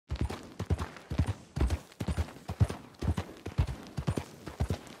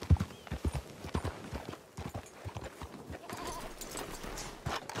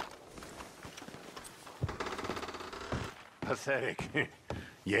Pathetic.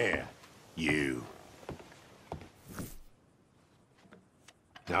 Yeah, you.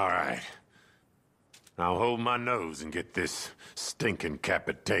 All right. I'll hold my nose and get this stinking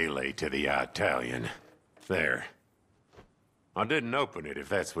Capitale to the Italian. There. I didn't open it, if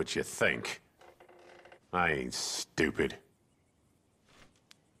that's what you think. I ain't stupid.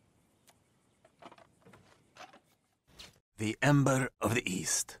 The Ember of the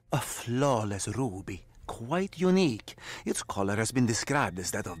East. A flawless ruby. Quite unique. Its color has been described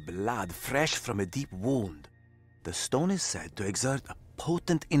as that of blood fresh from a deep wound. The stone is said to exert a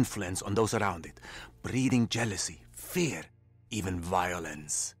potent influence on those around it, breeding jealousy, fear, even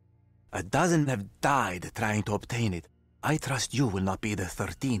violence. A dozen have died trying to obtain it. I trust you will not be the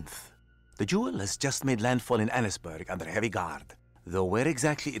 13th. The jewel has just made landfall in Annisburg under heavy guard. Though where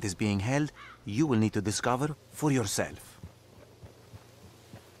exactly it is being held, you will need to discover for yourself.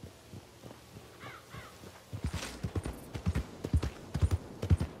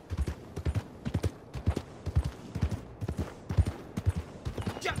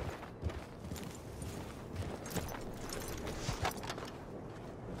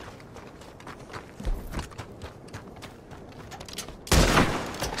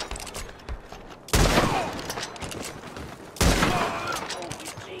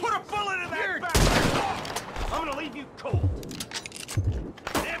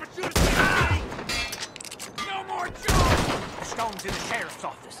 stone's in the sheriff's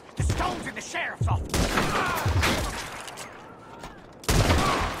office. The stone's in the sheriff's office.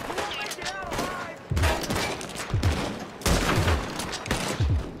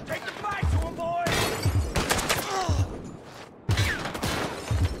 Take the fight to him, boys!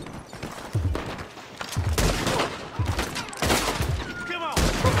 Come on,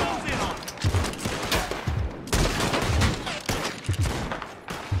 close in on him.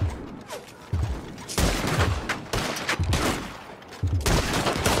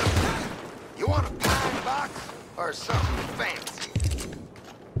 You want a pine box or something fancy?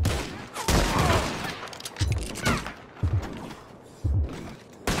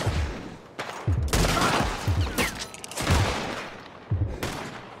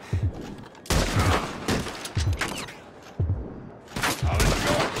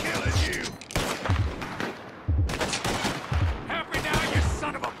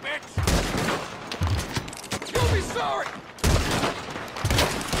 Sorry!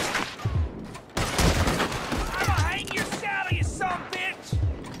 I'ma hang your saddle, you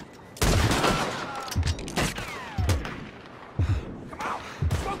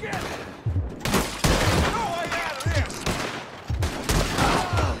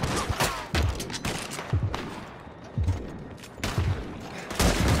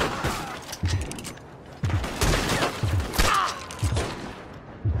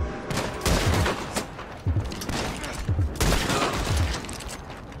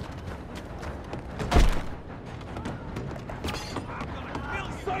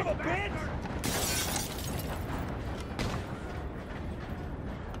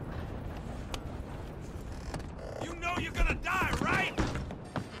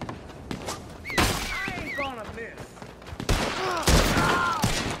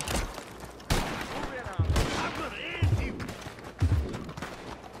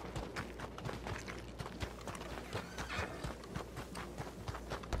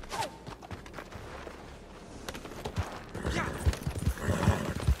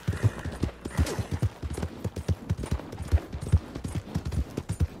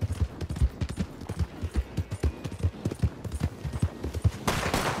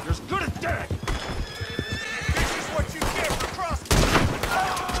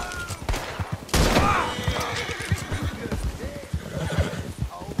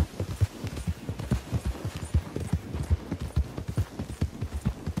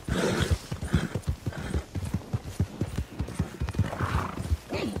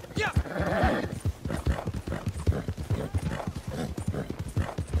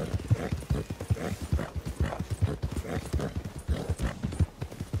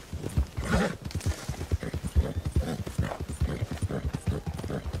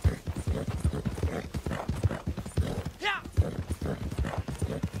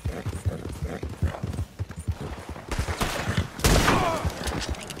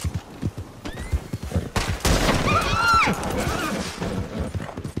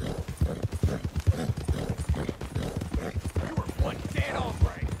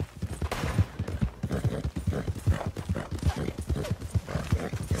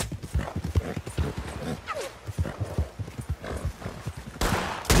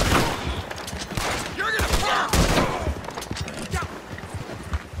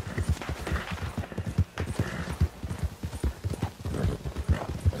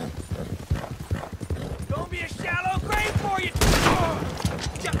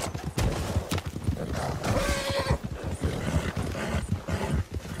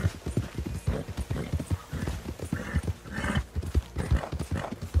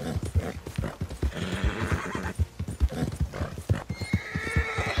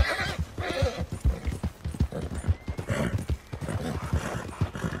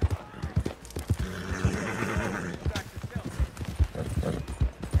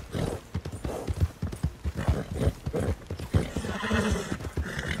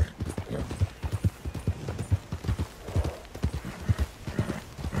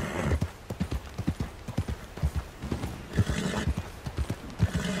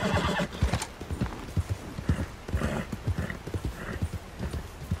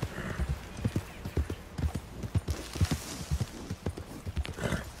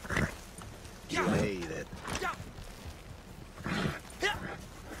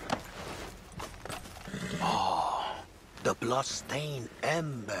bloodstained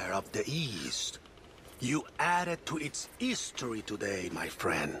Ember of the East. You added to its history today, my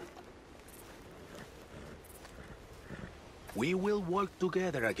friend. We will work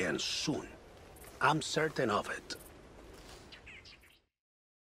together again soon. I'm certain of it.